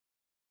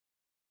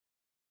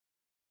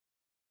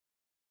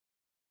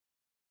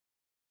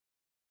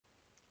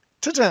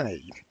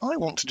Today, I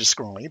want to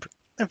describe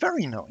a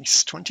very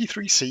nice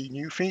 23C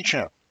new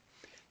feature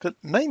that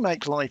may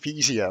make life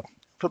easier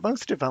for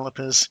both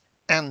developers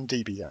and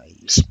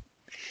DBAs.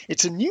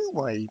 It's a new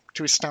way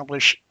to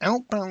establish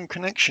outbound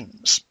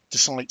connections to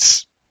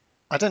sites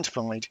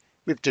identified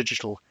with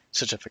digital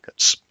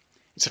certificates.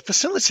 It's a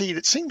facility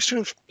that seems to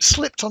have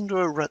slipped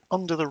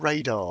under the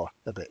radar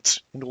a bit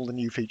in all the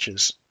new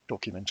features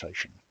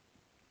documentation.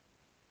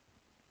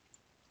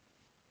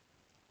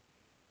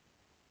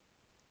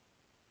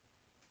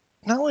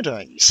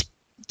 Nowadays,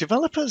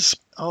 developers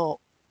are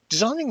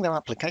designing their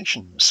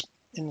applications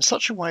in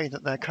such a way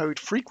that their code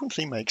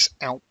frequently makes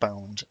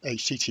outbound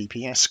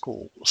HTTPS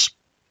calls.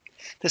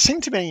 There seem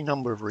to be a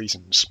number of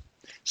reasons,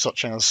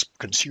 such as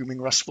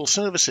consuming RESTful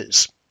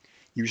services,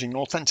 using an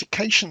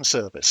authentication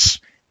service,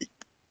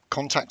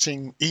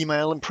 contacting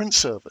email and print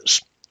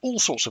servers, all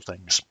sorts of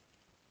things.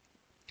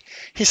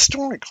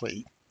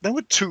 Historically, there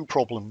were two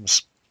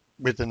problems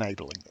with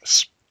enabling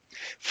this.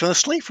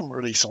 Firstly, from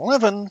release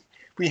 11,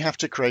 we have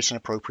to create an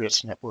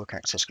appropriate network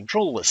access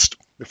control list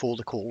before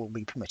the call will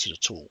be permitted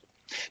at all.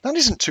 That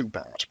isn't too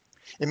bad.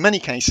 In many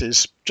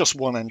cases, just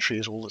one entry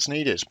is all that's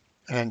needed,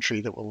 an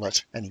entry that will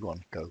let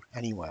anyone go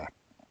anywhere.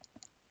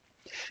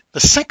 The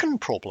second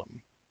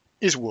problem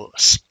is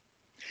worse.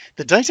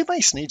 The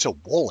database needs a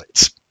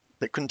wallet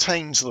that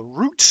contains the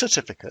root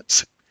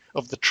certificate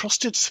of the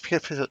trusted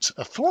certificate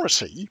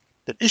authority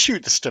that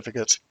issued the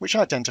certificate, which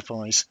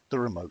identifies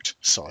the remote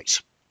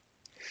site.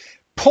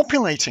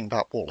 Populating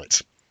that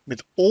wallet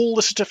with all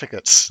the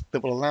certificates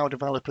that will allow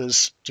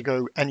developers to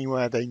go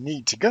anywhere they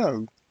need to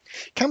go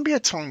can be a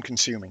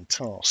time-consuming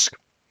task,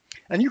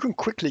 and you can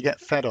quickly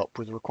get fed up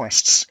with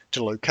requests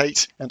to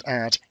locate and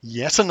add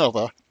yet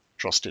another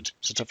trusted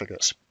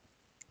certificate.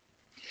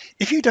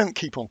 If you don't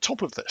keep on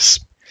top of this,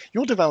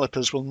 your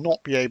developers will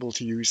not be able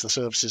to use the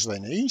services they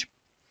need,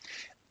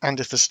 and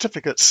if the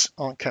certificates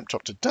aren't kept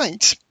up to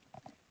date,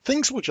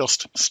 things will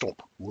just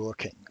stop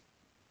working.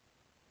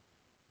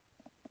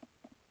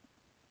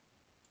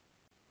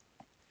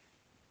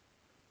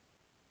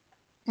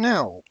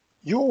 Now,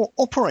 your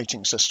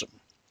operating system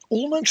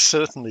almost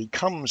certainly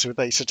comes with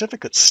a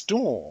certificate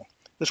store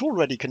that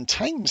already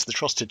contains the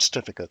trusted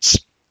certificates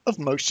of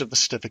most of the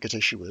certificate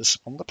issuers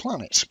on the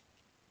planet.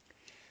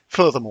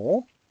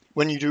 Furthermore,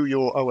 when you do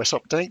your OS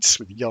updates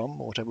with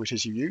Yum or whatever it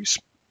is you use,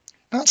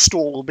 that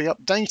store will be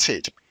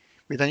updated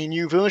with any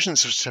new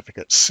versions of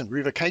certificates and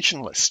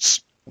revocation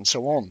lists and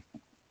so on.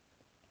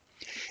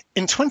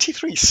 In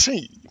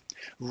 23C,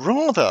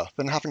 rather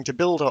than having to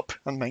build up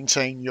and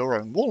maintain your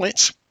own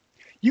wallet,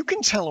 you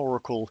can tell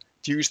Oracle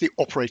to use the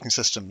operating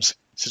system's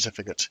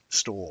certificate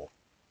store.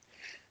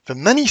 For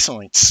many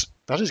sites,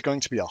 that is going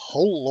to be a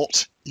whole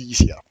lot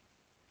easier.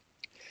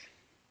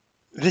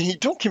 The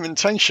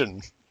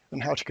documentation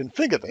on how to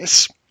configure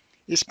this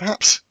is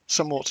perhaps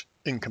somewhat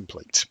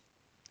incomplete.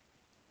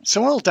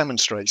 So I'll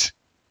demonstrate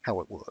how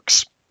it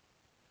works.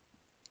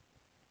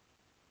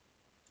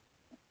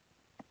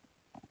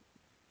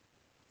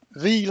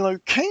 The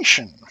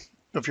location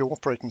of your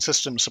operating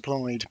system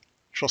supplied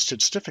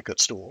trusted certificate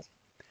store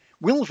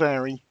will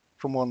vary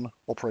from one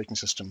operating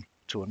system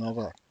to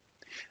another.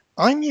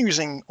 I'm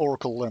using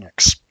Oracle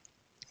Linux,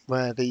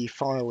 where the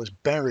file is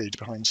buried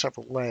behind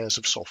several layers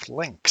of soft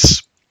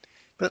links.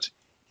 But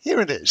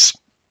here it is,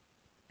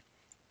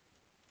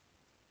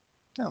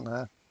 down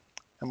there,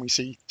 and we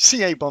see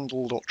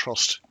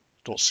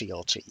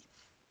cabundle.trust.crt.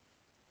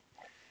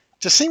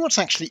 To see what's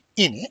actually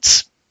in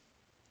it,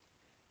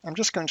 I'm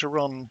just going to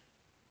run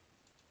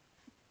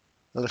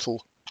a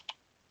little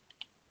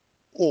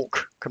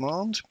awk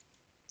command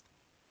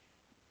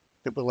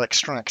that will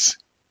extract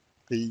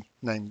the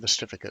name of the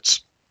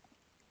certificates.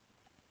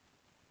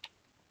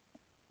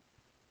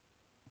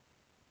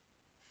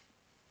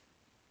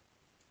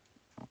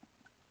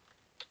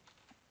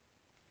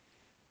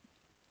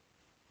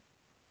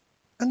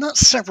 And that's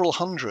several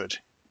hundred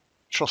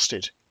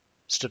trusted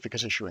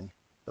certificate issuing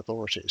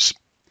authorities.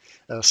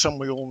 Some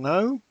we all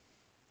know,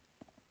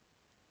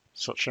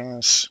 such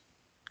as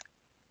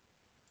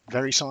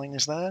VeriSign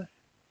is there,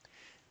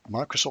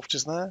 Microsoft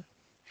is there,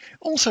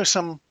 also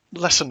some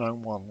lesser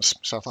known ones,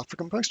 South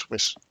African Post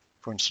Office,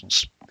 for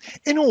instance.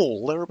 In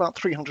all, there are about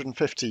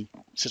 350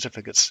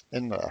 certificates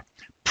in there,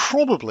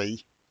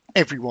 probably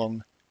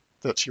everyone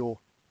that your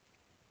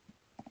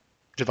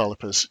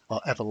developers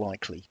are ever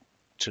likely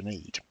to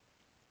need.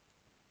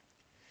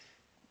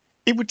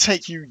 It would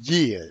take you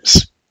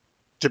years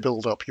to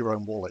build up your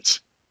own wallet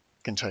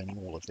containing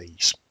all of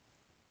these.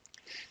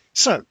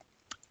 So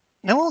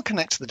now I'll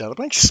connect to the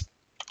database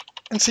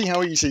and see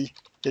how easy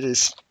it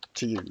is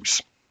to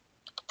use.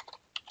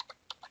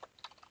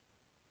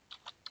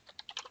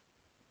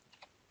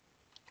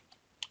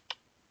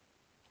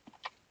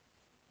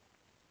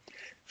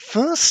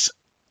 First,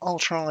 I'll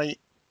try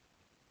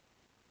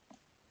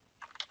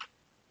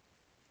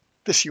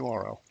this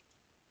URL.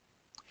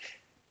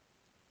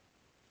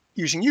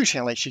 Using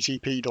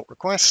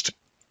util-http.request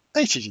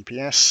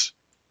https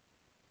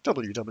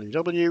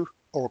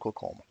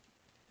www.oracle.com,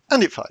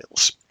 and it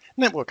fails.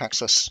 Network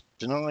access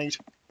denied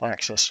by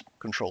access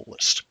control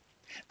list.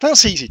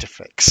 That's easy to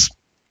fix.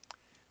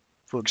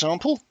 For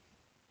example,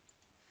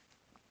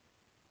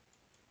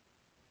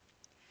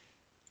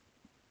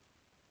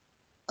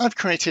 I've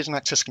created an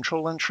access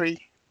control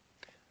entry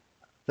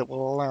that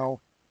will allow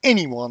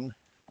anyone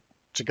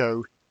to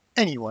go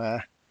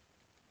anywhere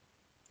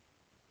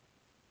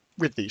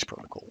with these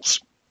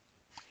protocols.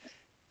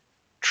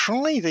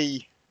 Try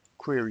the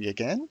query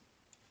again.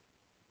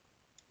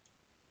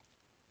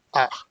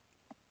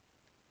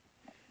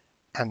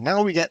 And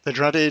now we get the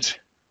dreaded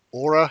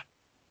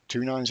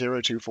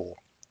ORA-29094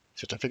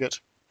 Certificate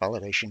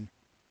Validation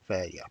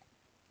Failure.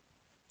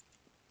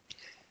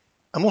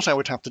 And what I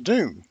would have to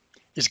do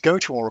is go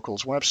to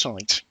Oracle's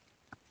website,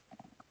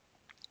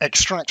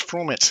 extract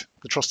from it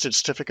the trusted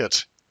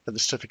certificate of the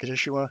certificate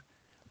issuer,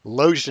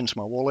 load it into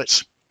my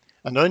wallet,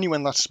 and only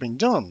when that's been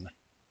done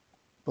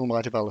will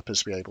my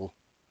developers be able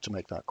to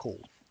make that call.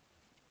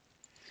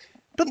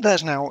 But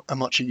there's now a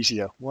much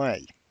easier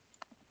way.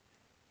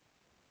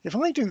 If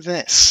I do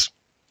this,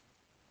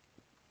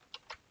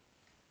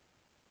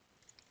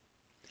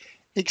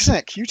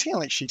 exec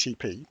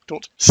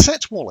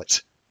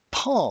utlhttp.setWallet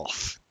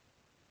path,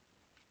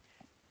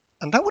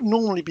 and that would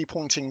normally be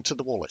pointing to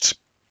the wallet,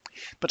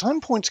 but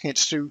I'm pointing it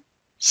to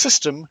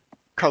system :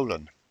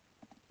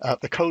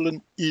 the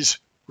colon is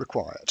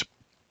required.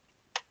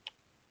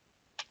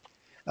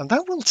 And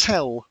that will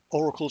tell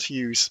Oracle to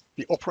use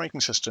the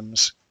operating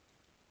system's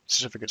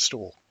certificate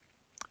store.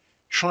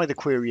 Try the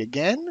query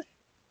again,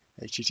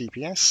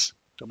 https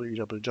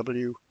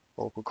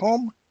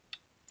www.oracle.com,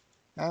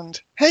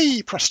 and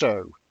hey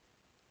presto,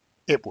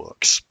 it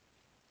works.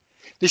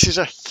 This is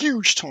a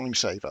huge time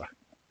saver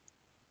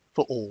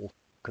for all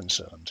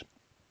concerned.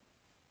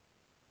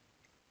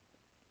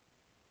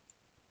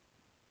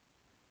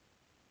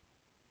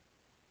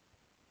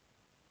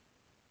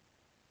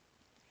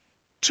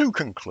 To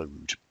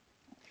conclude,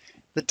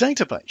 the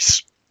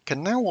database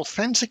can now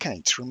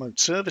authenticate remote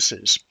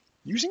services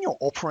using your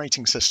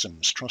operating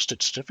system's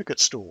trusted certificate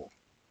store.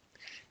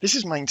 This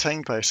is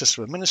maintained by a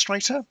system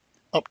administrator,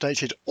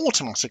 updated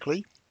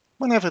automatically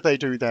whenever they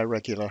do their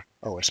regular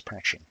OS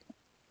patching.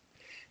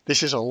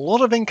 This is a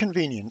lot of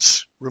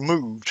inconvenience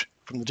removed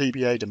from the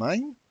DBA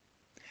domain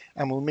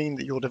and will mean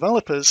that your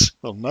developers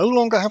will no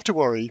longer have to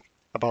worry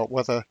about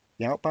whether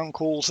the outbound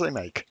calls they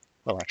make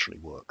will actually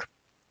work.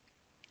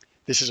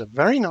 This is a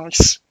very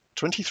nice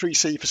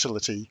 23C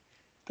facility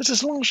that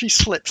has largely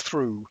slipped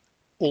through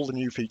all the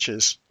new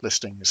features,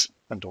 listings,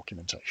 and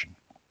documentation.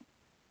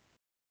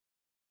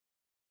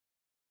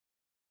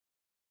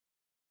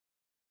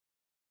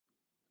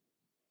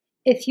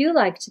 If you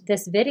liked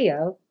this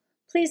video,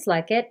 please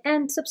like it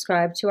and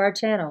subscribe to our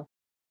channel.